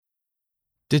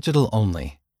Digital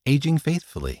only, aging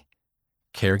faithfully.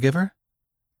 Caregiver?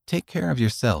 Take care of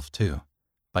yourself, too,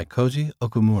 by Koji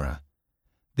Okumura.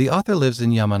 The author lives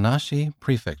in Yamanashi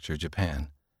Prefecture, Japan.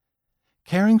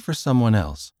 Caring for someone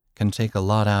else can take a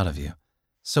lot out of you,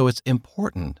 so it's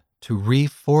important to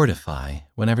refortify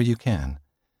whenever you can.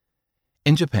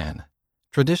 In Japan,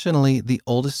 traditionally, the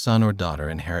oldest son or daughter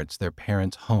inherits their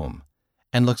parents' home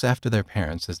and looks after their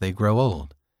parents as they grow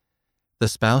old. The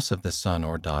spouse of the son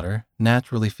or daughter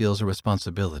naturally feels a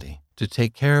responsibility to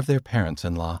take care of their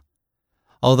parents-in-law.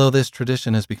 Although this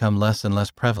tradition has become less and less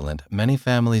prevalent, many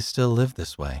families still live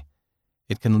this way.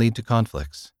 It can lead to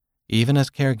conflicts, even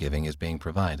as caregiving is being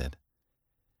provided.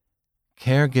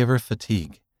 Caregiver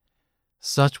fatigue.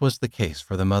 Such was the case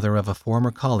for the mother of a former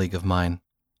colleague of mine.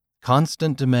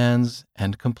 Constant demands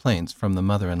and complaints from the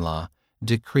mother-in-law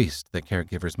decreased the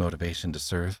caregiver's motivation to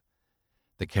serve.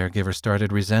 The caregiver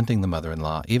started resenting the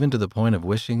mother-in-law, even to the point of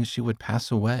wishing she would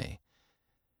pass away.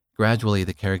 Gradually,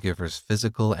 the caregiver's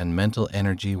physical and mental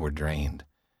energy were drained.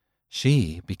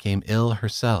 She became ill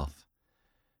herself.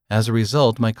 As a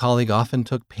result, my colleague often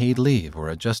took paid leave or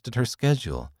adjusted her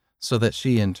schedule so that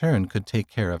she, in turn, could take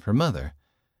care of her mother.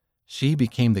 She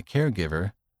became the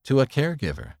caregiver to a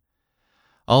caregiver.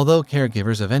 Although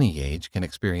caregivers of any age can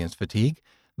experience fatigue,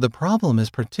 the problem is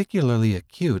particularly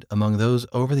acute among those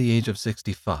over the age of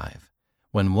 65,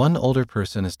 when one older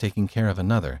person is taking care of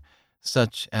another,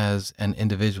 such as an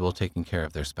individual taking care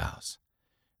of their spouse.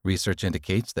 Research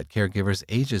indicates that caregivers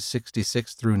ages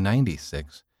 66 through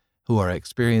 96 who are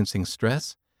experiencing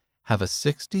stress have a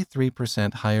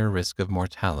 63% higher risk of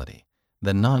mortality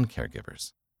than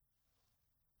non-caregivers.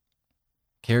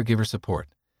 Caregiver support.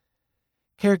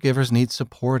 Caregivers need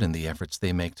support in the efforts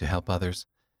they make to help others.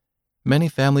 Many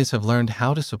families have learned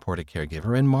how to support a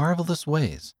caregiver in marvelous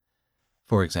ways.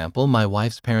 For example, my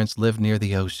wife's parents lived near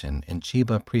the ocean in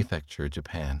Chiba Prefecture,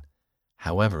 Japan.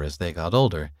 However, as they got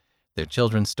older, their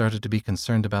children started to be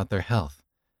concerned about their health.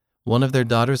 One of their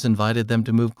daughters invited them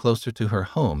to move closer to her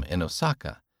home in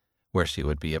Osaka, where she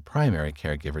would be a primary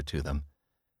caregiver to them.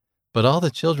 But all the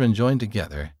children joined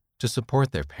together to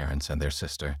support their parents and their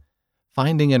sister,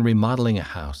 finding and remodeling a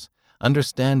house,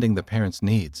 understanding the parents'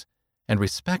 needs, and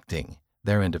respecting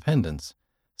their independence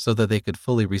so that they could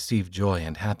fully receive joy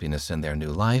and happiness in their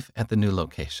new life at the new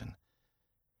location.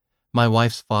 My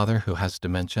wife's father, who has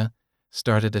dementia,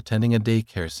 started attending a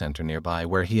daycare center nearby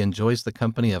where he enjoys the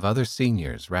company of other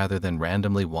seniors rather than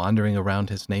randomly wandering around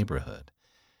his neighborhood.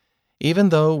 Even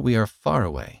though we are far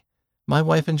away, my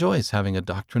wife enjoys having a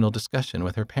doctrinal discussion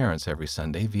with her parents every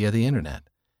Sunday via the internet,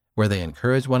 where they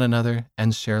encourage one another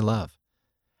and share love.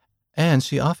 And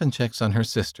she often checks on her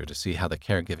sister to see how the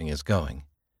caregiving is going.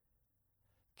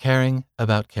 Caring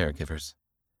about caregivers.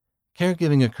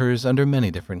 Caregiving occurs under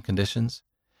many different conditions.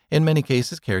 In many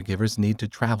cases, caregivers need to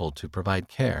travel to provide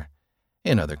care.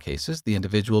 In other cases, the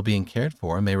individual being cared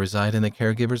for may reside in the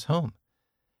caregiver's home.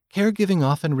 Caregiving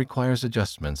often requires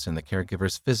adjustments in the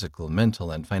caregiver's physical,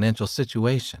 mental, and financial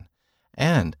situation,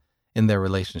 and in their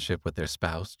relationship with their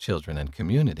spouse, children, and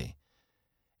community.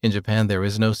 In Japan, there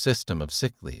is no system of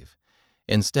sick leave.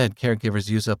 Instead, caregivers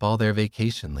use up all their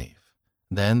vacation leave.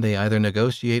 Then they either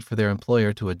negotiate for their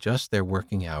employer to adjust their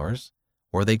working hours,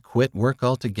 or they quit work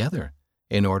altogether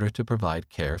in order to provide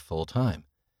care full-time.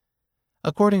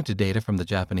 According to data from the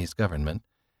Japanese government,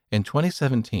 in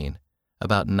 2017,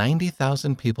 about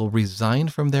 90,000 people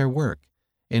resigned from their work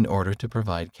in order to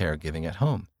provide caregiving at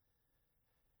home.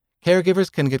 Caregivers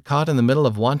can get caught in the middle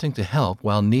of wanting to help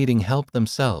while needing help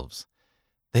themselves.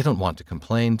 They don't want to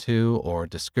complain to or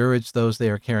discourage those they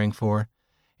are caring for.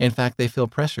 In fact, they feel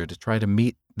pressure to try to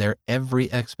meet their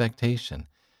every expectation.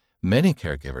 Many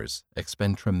caregivers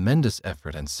expend tremendous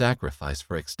effort and sacrifice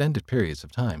for extended periods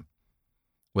of time.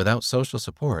 Without social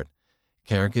support,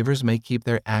 caregivers may keep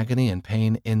their agony and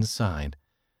pain inside.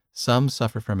 Some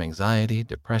suffer from anxiety,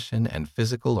 depression, and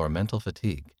physical or mental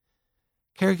fatigue.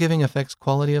 Caregiving affects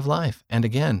quality of life, and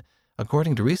again,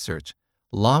 according to research,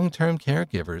 long-term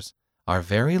caregivers are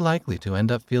very likely to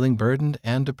end up feeling burdened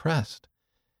and depressed.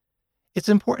 It's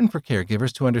important for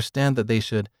caregivers to understand that they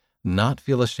should not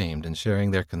feel ashamed in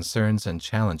sharing their concerns and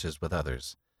challenges with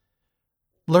others.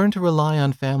 Learn to rely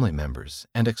on family members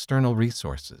and external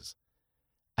resources.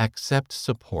 Accept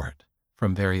support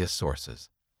from various sources.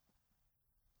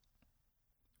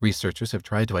 Researchers have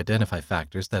tried to identify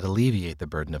factors that alleviate the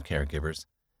burden of caregivers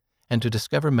and to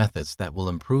discover methods that will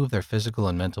improve their physical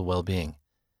and mental well-being.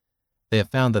 They have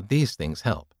found that these things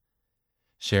help.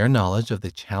 Share knowledge of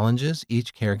the challenges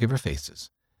each caregiver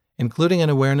faces, including an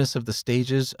awareness of the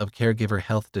stages of caregiver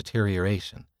health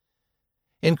deterioration.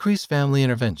 Increase family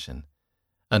intervention.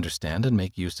 Understand and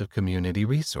make use of community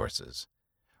resources.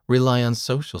 Rely on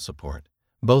social support,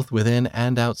 both within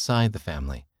and outside the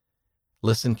family.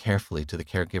 Listen carefully to the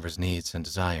caregiver's needs and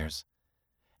desires.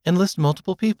 Enlist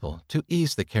multiple people to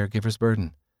ease the caregiver's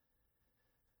burden.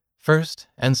 First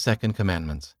and second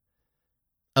commandments.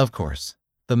 Of course,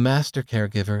 the master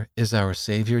caregiver is our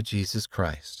Savior Jesus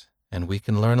Christ, and we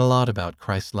can learn a lot about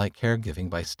Christ-like caregiving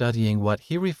by studying what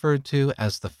he referred to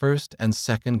as the first and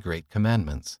second great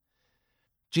commandments.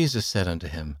 Jesus said unto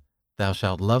him, Thou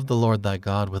shalt love the Lord thy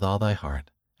God with all thy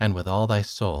heart, and with all thy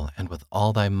soul, and with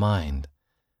all thy mind.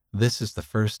 This is the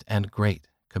first and great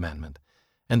commandment,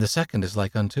 and the second is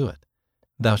like unto it.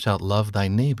 Thou shalt love thy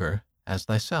neighbor as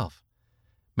thyself.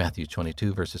 Matthew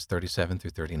 22, verses 37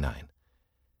 through 39.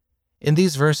 In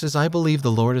these verses, I believe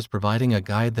the Lord is providing a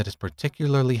guide that is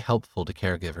particularly helpful to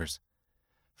caregivers.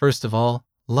 First of all,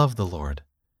 love the Lord.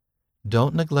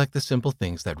 Don't neglect the simple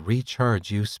things that recharge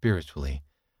you spiritually.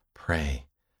 Pray,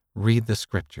 read the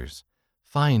scriptures,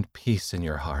 find peace in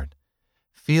your heart.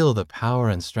 Feel the power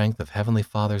and strength of Heavenly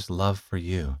Father's love for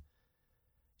you.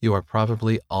 You are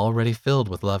probably already filled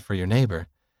with love for your neighbor,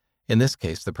 in this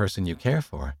case the person you care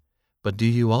for, but do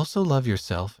you also love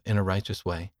yourself in a righteous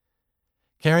way?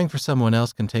 Caring for someone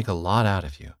else can take a lot out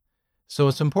of you, so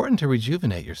it's important to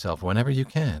rejuvenate yourself whenever you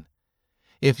can.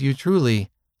 If you truly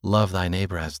love thy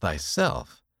neighbor as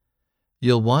thyself,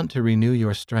 you'll want to renew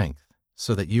your strength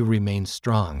so that you remain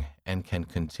strong and can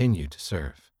continue to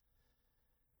serve.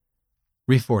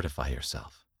 Refortify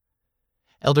yourself.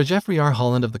 Elder Jeffrey R.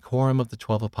 Holland of the Quorum of the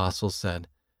 12 Apostles said,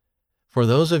 For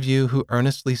those of you who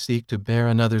earnestly seek to bear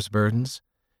another's burdens,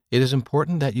 it is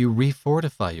important that you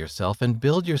refortify yourself and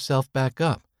build yourself back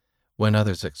up when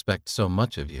others expect so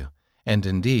much of you, and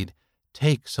indeed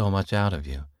take so much out of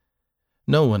you.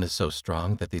 No one is so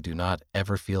strong that they do not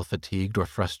ever feel fatigued or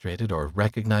frustrated or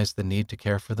recognize the need to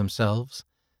care for themselves.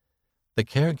 The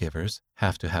caregivers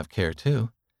have to have care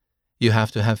too. You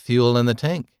have to have fuel in the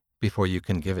tank before you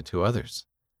can give it to others.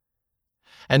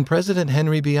 And President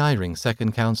Henry B. Eyring,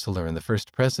 second counselor in the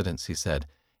first presidency, said,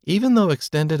 Even though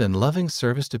extended and loving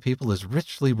service to people is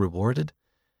richly rewarded,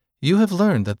 you have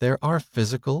learned that there are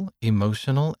physical,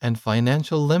 emotional, and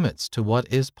financial limits to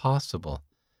what is possible.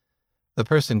 The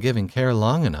person giving care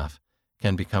long enough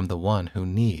can become the one who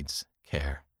needs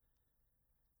care.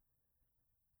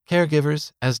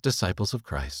 Caregivers as disciples of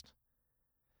Christ.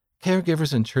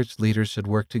 Caregivers and church leaders should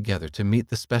work together to meet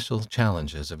the special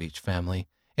challenges of each family,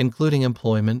 including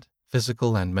employment,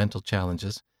 physical and mental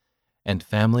challenges, and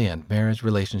family and marriage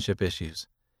relationship issues.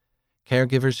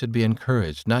 Caregivers should be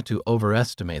encouraged not to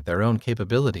overestimate their own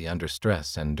capability under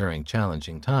stress and during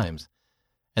challenging times,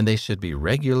 and they should be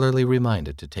regularly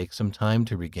reminded to take some time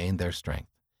to regain their strength.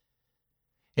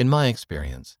 In my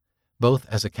experience, both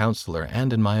as a counselor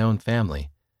and in my own family,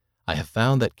 I have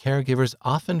found that caregivers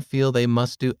often feel they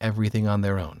must do everything on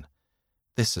their own.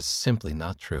 This is simply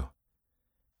not true.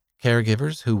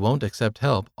 Caregivers who won't accept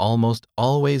help almost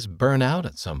always burn out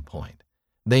at some point.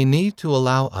 They need to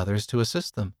allow others to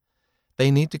assist them.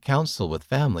 They need to counsel with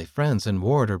family, friends, and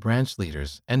ward or branch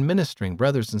leaders and ministering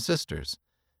brothers and sisters.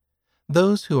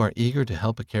 Those who are eager to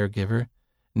help a caregiver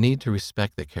need to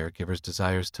respect the caregiver's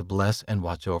desires to bless and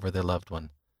watch over their loved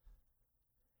one.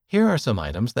 Here are some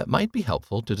items that might be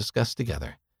helpful to discuss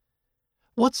together.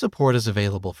 What support is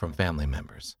available from family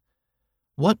members?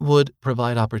 What would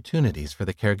provide opportunities for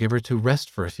the caregiver to rest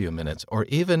for a few minutes or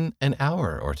even an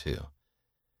hour or two?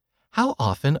 How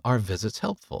often are visits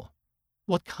helpful?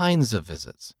 What kinds of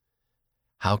visits?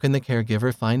 How can the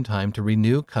caregiver find time to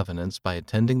renew covenants by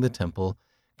attending the temple,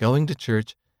 going to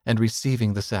church, and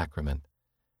receiving the sacrament?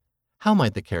 How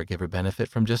might the caregiver benefit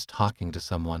from just talking to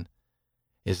someone?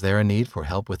 Is there a need for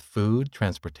help with food,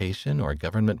 transportation, or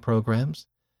government programs?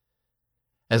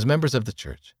 As members of the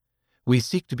church, we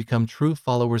seek to become true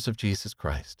followers of Jesus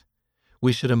Christ.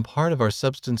 We should impart of our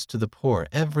substance to the poor,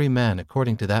 every man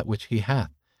according to that which he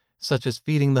hath, such as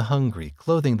feeding the hungry,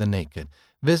 clothing the naked,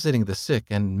 visiting the sick,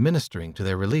 and ministering to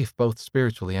their relief both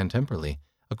spiritually and temporally,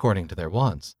 according to their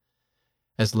wants.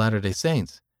 As Latter-day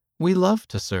Saints, we love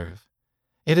to serve.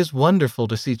 It is wonderful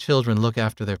to see children look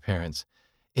after their parents.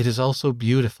 It is also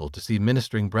beautiful to see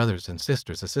ministering brothers and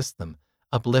sisters assist them,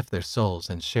 uplift their souls,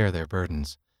 and share their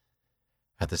burdens.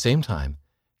 At the same time,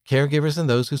 caregivers and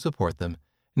those who support them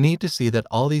need to see that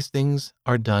all these things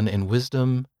are done in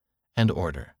wisdom and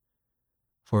order.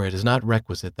 For it is not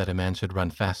requisite that a man should run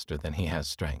faster than he has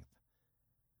strength.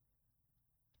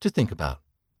 To think about,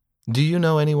 do you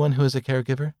know anyone who is a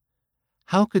caregiver?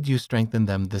 How could you strengthen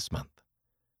them this month?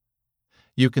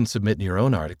 You can submit your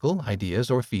own article,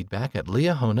 ideas, or feedback at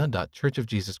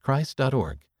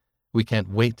liahona.churchofjesuschrist.org. We can't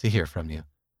wait to hear from you.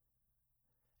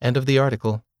 End of the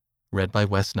article, read by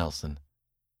Wes Nelson.